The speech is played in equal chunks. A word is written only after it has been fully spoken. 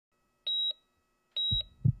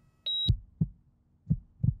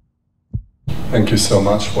Thank you so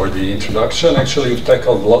much for the introduction. Actually, you've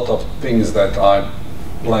tackled a lot of things that I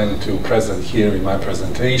plan to present here in my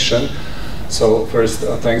presentation. So first,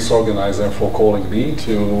 thanks organizer for calling me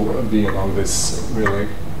to be among these really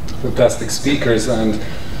fantastic speakers. And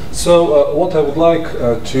so what I would like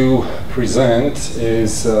to present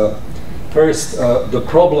is first the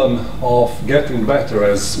problem of getting better,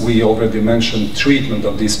 as we already mentioned, treatment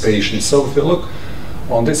of these patients. So if you look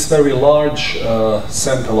on this very large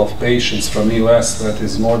sample of patients from the US, that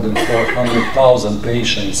is more than 400,000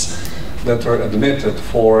 patients that were admitted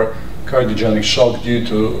for cardiogenic shock due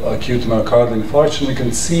to acute myocardial infarction, we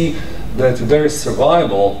can see that their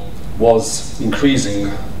survival was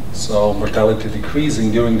increasing, so mortality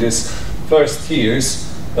decreasing during these first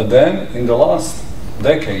years. But then in the last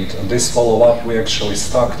decade of this follow-up, we actually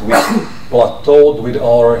plateaued with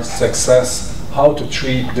our success how to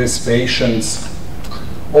treat these patients,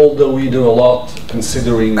 although we do a lot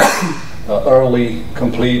considering early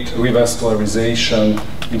complete revascularization,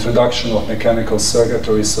 introduction of mechanical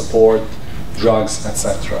circulatory support, drugs,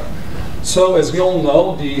 etc. So as we all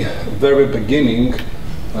know, the very beginning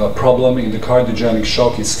problem in the cardiogenic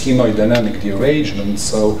shock is hemodynamic derangement.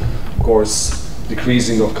 So of course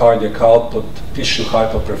decreasing of cardiac output, tissue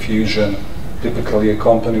hypoperfusion, typically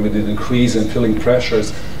accompanied with an increase in filling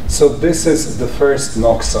pressures. So this is the first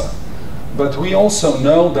noxa. But we also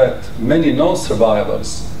know that many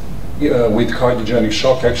non-survivors with cardiogenic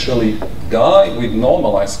shock actually die with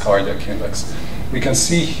normalized cardiac index. We can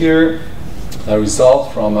see here a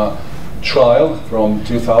result from a trial from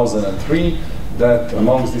 2003 that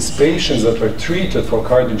amongst these patients that were treated for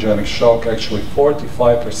cardiogenic shock, actually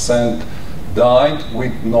 45% died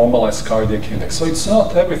with normalized cardiac index. So it's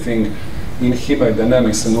not everything in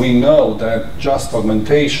hemodynamics, and we know that just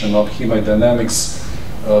augmentation of hemodynamics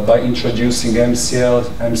by introducing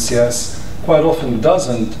MCS quite often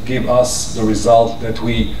doesn't give us the result that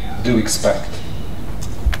we do expect.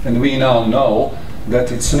 And we now know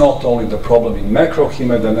that it's not only the problem in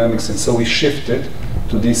macrohemodynamics, and so we shifted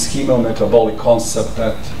to this hemometabolic concept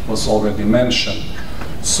that was already mentioned.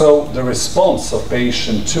 So the response of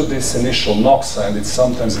patient to this initial noxa, and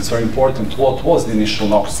sometimes it's very important what was the initial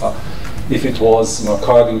noxa. If it was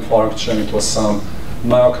myocardial infarction, it was some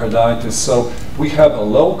myocarditis. So we have a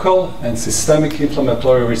local and systemic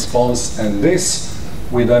inflammatory response, and this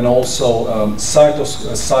we then also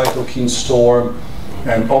cytokine storm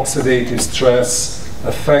and oxidative stress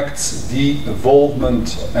affects the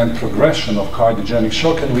evolvement and progression of cardiogenic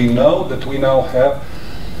shock. And we know that we now have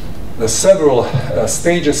several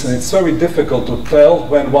stages, and it's very difficult to tell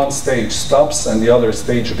when one stage stops and the other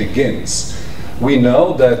stage begins. We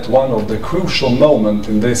know that one of the crucial moments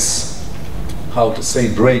in this, how to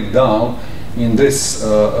say, breakdown in this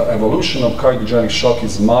evolution of cardiogenic shock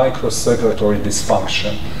is microcirculatory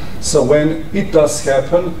dysfunction. So when it does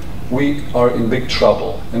happen, we are in big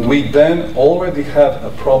trouble, and we then already have a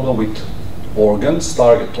problem with organs,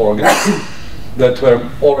 target organs, that were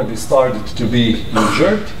already started to be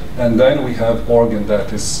injured, and then we have organ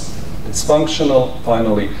that is dysfunctional,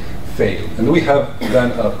 finally fail. And we have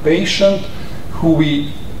then a patient who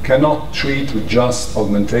we cannot treat with just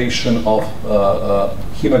augmentation of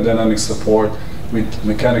hemodynamic support with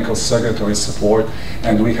mechanical circulatory support,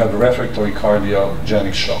 and we have refractory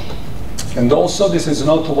cardiogenic shock. And also this is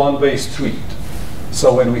not a one-way street.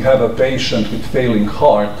 So when we have a patient with failing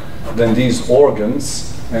heart, then these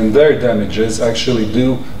organs and their damages actually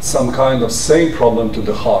do some kind of same problem to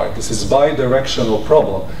the heart. This is bi-directional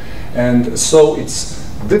problem. And so it's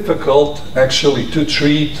difficult actually to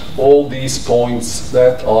treat all these points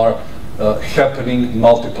that are happening,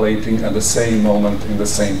 multiplicating at the same moment in the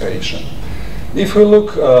same patient. If we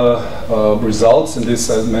look results, in this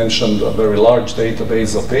I mentioned a very large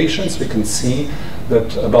database of patients, we can see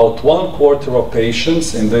that about 1/4 of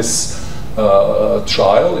patients in this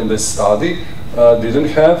trial, in this study, didn't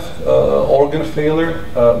have organ failure,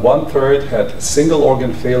 1/3 had single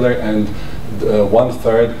organ failure, and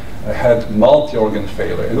 1/3 had multi-organ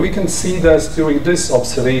failure. And we can see that during this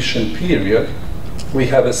observation period, we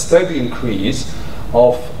have a steady increase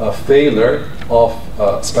of failure of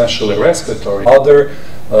especially respiratory, other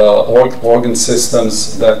organ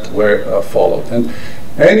systems that were followed. And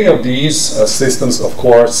any of these systems, of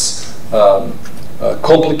course,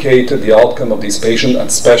 complicated the outcome of these patients,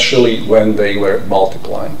 especially when they were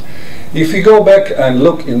multiplying. If we go back and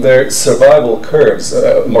look in their survival curves,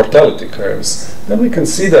 mortality curves, then we can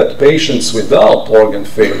see that patients without organ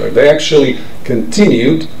failure, they actually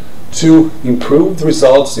continued to improve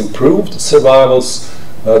results, improved survivals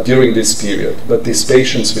during this period. But these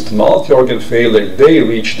patients with multi-organ failure, they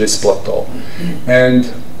reach this plateau.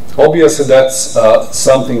 And Obviously, that's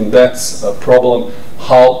something that's a problem,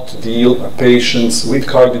 how to deal with patients with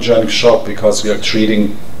cardiogenic shock, because we are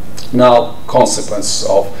treating now consequences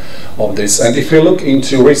of this. And if you look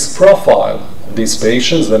into risk profile of these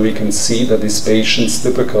patients, then we can see that these patients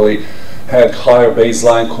typically had higher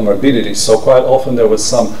baseline comorbidities. So quite often there was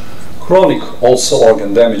some chronic also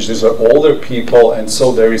organ damage. These are older people, and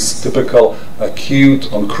so there is typical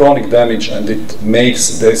acute on chronic damage, and it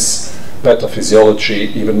makes this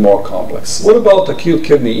pathophysiology even more complex. What about acute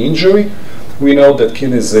kidney injury? We know that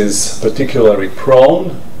kidneys is particularly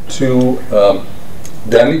prone to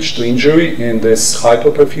damage, to injury in this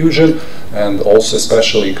hypoperfusion, and also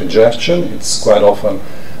especially congestion. It's quite often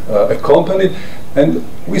accompanied. And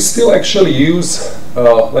we still actually use,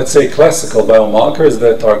 let's say, classical biomarkers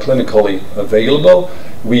that are clinically available.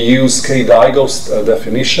 We use KDIGO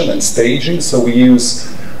definition and staging, so we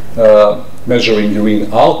use measuring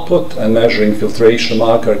urine output and measuring filtration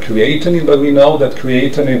marker creatinine, but we know that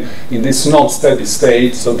creatinine in this non-steady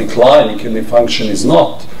state, so declining kidney function, is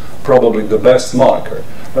not probably the best marker.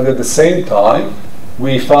 But at the same time,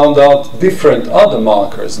 we found out different other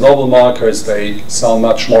markers, novel markers. They sound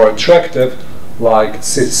much more attractive, like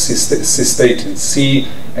cystatin C,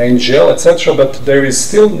 NGL, etc. But there is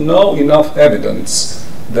still no enough evidence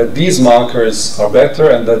that these markers are better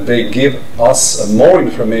and that they give us more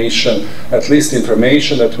information, at least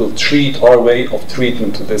information that will treat our way of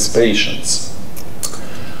treatment to these patients.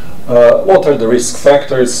 What are the risk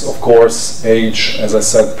factors? Of course, age, as I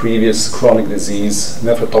said, previous chronic disease,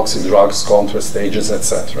 nephrotoxic drugs, contrast stages,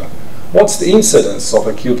 etc. What's the incidence of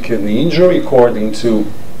acute kidney injury according to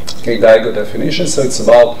KDIGO definition? So it's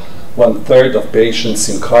about 1/3 of patients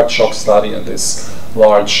in CARD-SHOCK study in this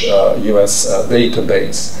large US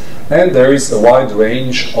database. And there is a wide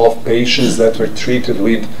range of patients that were treated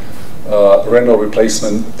with renal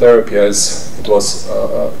replacement therapy, as it was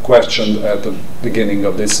questioned at the beginning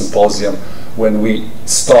of this symposium. When we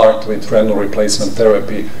start with renal replacement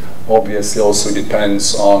therapy, obviously also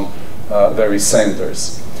depends on various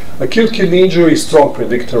centers. Acute kidney injury is a strong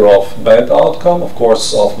predictor of bad outcome, of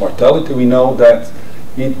course, of mortality. We know that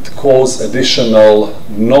it causes additional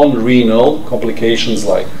non-renal complications,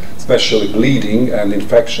 like especially bleeding and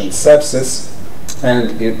infection, sepsis,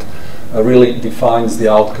 and it really defines the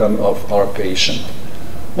outcome of our patient.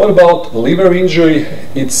 What about liver injury?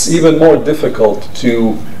 It's even more difficult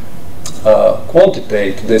to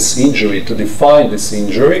quantitate this injury, to define this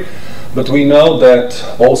injury, but we know that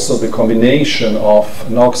also the combination of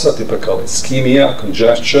NOXA, typical ischemia,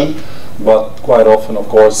 congestion, but quite often, of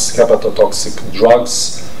course, hepatotoxic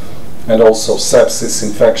drugs, and also sepsis,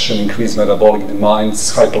 infection, increased metabolic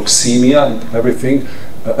demands, hypoxemia, and everything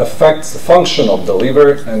affects the function of the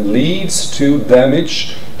liver and leads to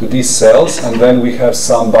damage to these cells. And then we have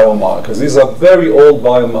some biomarkers. These are very old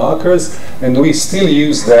biomarkers, and we still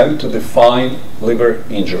use them to define liver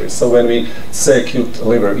injury. So when we say acute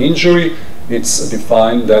liver injury, it's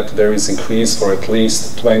defined that there is increase for at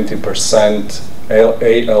least 20%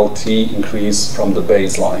 ALT increase from the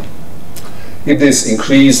baseline. If this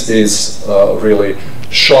increase is really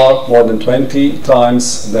sharp, more than 20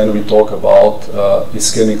 times, then we talk about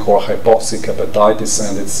ischemic or hypoxic hepatitis,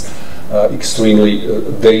 and it's extremely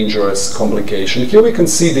dangerous complication. Here we can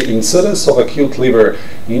see the incidence of acute liver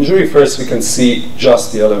injury. First, we can see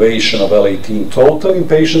just the elevation of LAT in total in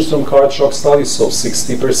patients from CARD-SHOCK studies. So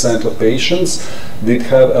 60% of patients did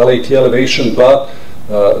have LAT elevation, but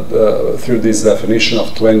through this definition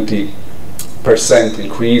of 20%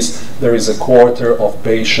 increase, there is a quarter of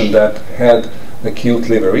patients that had acute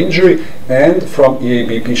liver injury. And from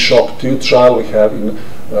EABP Shock 2 trial, we have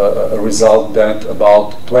a result that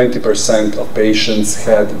about 20% of patients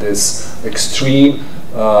had this extreme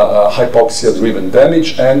hypoxia-driven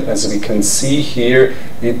damage. And as we can see here,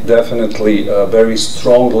 it definitely very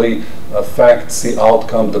strongly affects the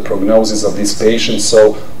outcome, the prognosis of these patients.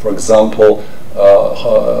 So, for example,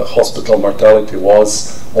 hospital mortality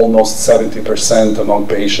was almost 70% among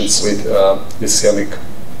patients with ischemic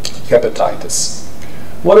hepatitis.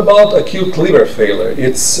 What about acute liver failure?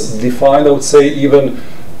 It's defined, I would say, even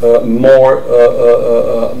more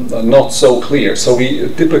not so clear. So we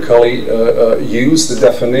typically use the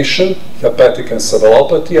definition hepatic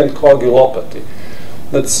encephalopathy and coagulopathy.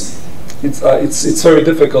 It's very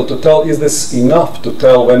difficult to tell, is this enough to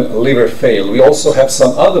tell when liver failed? We also have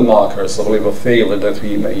some other markers of liver failure that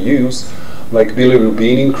we may use, like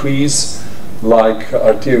bilirubin increase, like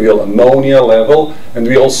arterial ammonia level, and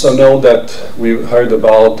we also know that we heard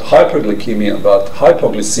about hyperglycemia, but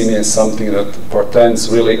hypoglycemia is something that portends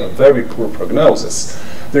really a very poor prognosis.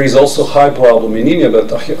 There is also hypoalbuminemia, but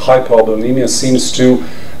hypoalbuminemia seems to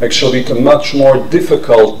actually be a much more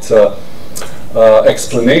difficult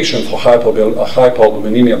explanation for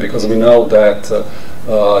hypoalbuminemia, because we know that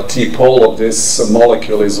T-pole of this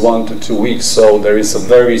molecule is 1 to 2 weeks, so there is a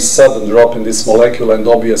very sudden drop in this molecule, and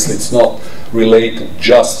obviously it's not related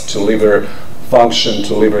just to liver function,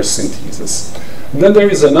 to liver synthesis. And then there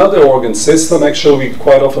is another organ system. Actually, we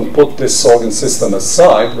quite often put this organ system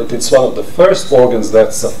aside, but it's one of the first organs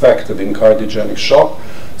that's affected in cardiogenic shock.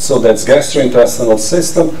 So that's gastrointestinal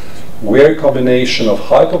system, where combination of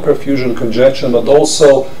hypoperfusion, congestion, but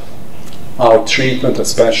also our treatment,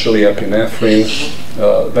 especially epinephrine,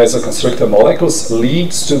 vasoconstrictor molecules,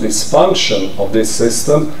 leads to dysfunction of this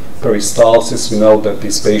system. Peristalsis, we know that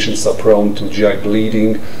these patients are prone to GI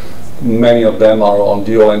bleeding. Many of them are on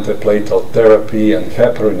dual antiplatelet therapy and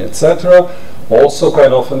heparin, etc. Also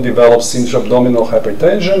quite often develops intra-abdominal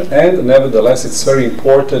hypertension, and nevertheless it's very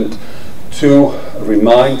important to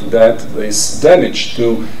remind that this damage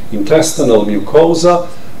to intestinal mucosa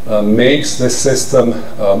makes this system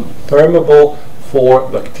permeable for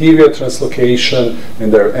bacteria translocation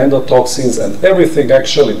and their endotoxins and everything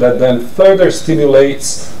actually that then further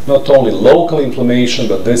stimulates not only local inflammation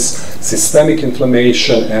but this systemic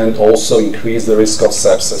inflammation, and also increase the risk of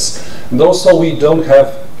sepsis. And also we don't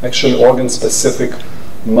have actually organ-specific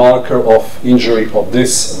marker of injury of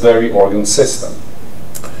this very organ system.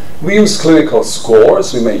 We use clinical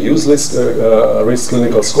scores. We may use risk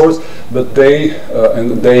clinical scores, but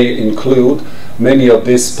they include many of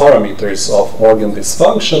these parameters of organ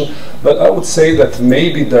dysfunction. But I would say that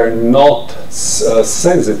maybe they're not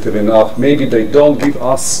sensitive enough. Maybe they don't give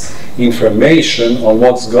us information on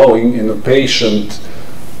what's going in the patient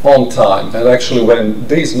on time. And actually, when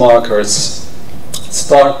these markers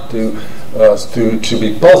start to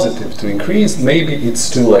be positive, to increase, maybe it's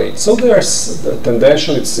too late. So there's a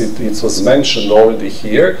tendency, it was mentioned already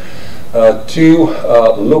here,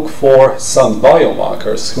 to look for some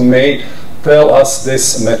biomarkers who may tell us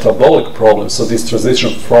this metabolic problem, so this transition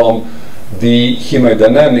from the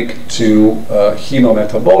hemodynamic to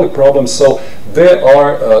hemometabolic problem. So there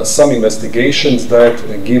are some investigations that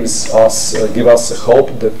give us a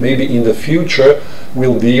hope that maybe in the future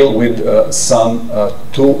we'll deal with some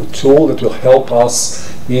tool that will help us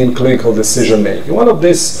in clinical decision making. One of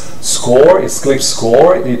this score is CLIP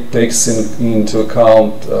score. It takes into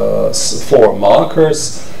account 4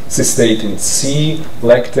 markers: cystatin C,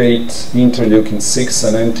 lactate, interleukin 6,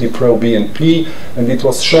 and NT-proBNP. And it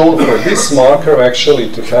was shown for this marker actually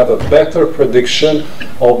to have a better prediction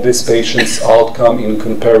of this patient's outcome in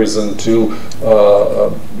comparison to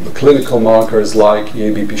clinical markers like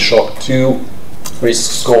EABP shock 2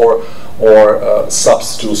 risk score or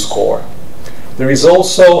SUBS-2 score. There is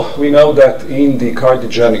also, we know that in the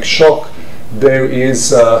cardiogenic shock there is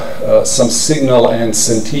some signal and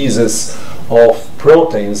synthesis of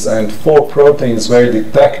proteins, and 4 proteins were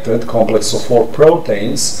detected, complex of 4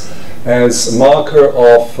 proteins, as marker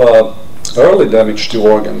of early damage to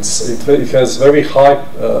organs. It has very high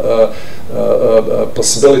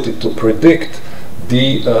possibility to predict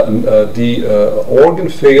the organ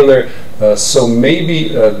failure. So maybe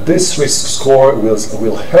this risk score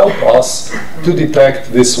will help us to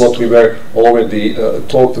detect this, what we were already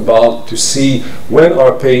talked about, to see when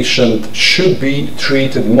our patient should be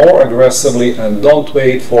treated more aggressively and don't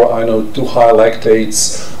wait for, I know, too high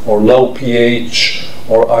lactates or low pH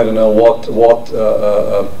or I don't know what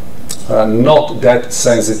not that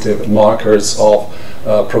sensitive markers of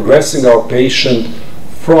progressing our patient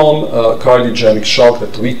from cardiogenic shock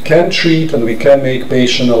that we can treat and we can make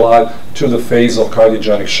patient alive to the phase of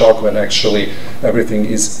cardiogenic shock when actually everything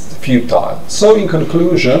is futile. So in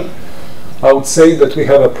conclusion, I would say that we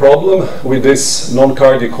have a problem with this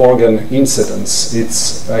non-cardiac organ incidence.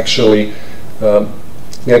 It's actually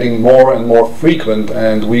getting more and more frequent,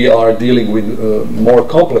 and we are dealing with more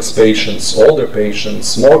complex patients, older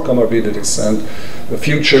patients, more comorbidities, and the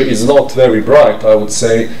future is not very bright, I would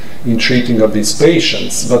say, in treating of these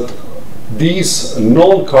patients. But these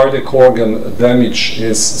non-cardiac organ damage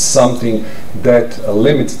is something that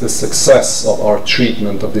limits the success of our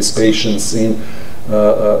treatment of these patients in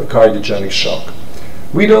cardiogenic shock.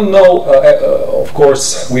 We don't know, of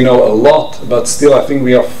course, we know a lot, but still I think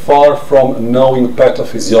we are far from knowing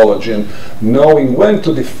pathophysiology and knowing when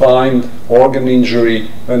to define organ injury,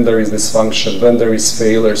 when there is dysfunction, when there is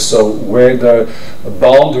failure, so where the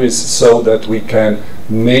boundaries, so that we can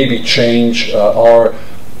maybe change our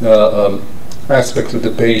aspect of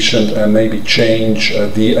the patient and maybe change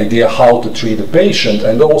the idea how to treat the patient,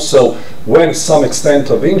 and also when some extent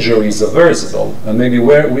of injury is reversible and maybe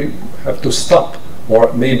where we have to stop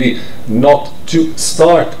or maybe not to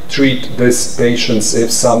treat these patients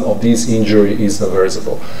if some of these injury is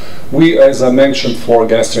reversible. We, as I mentioned, for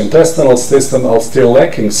gastrointestinal system are still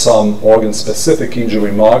lacking some organ-specific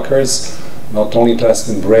injury markers, not only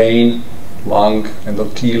testing brain, lung,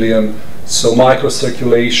 endothelium, so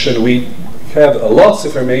microcirculation. We have lots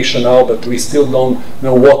of information now, but we still don't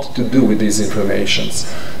know what to do with these informations.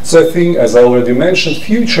 So I think, as I already mentioned,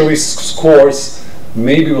 future risk scores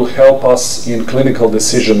maybe will help us in clinical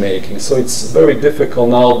decision making. So it's very difficult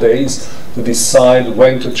nowadays to decide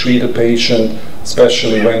when to treat a patient,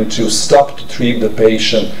 especially when to stop to treat the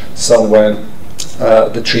patient, so when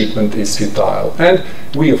the treatment is futile. And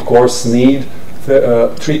we, of course, need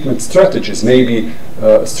treatment strategies, maybe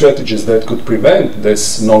strategies that could prevent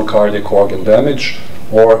this non-cardiac organ damage,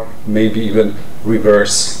 or maybe even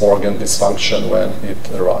reverse organ dysfunction when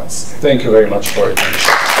it arises. Thank you very much for your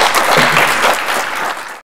attention.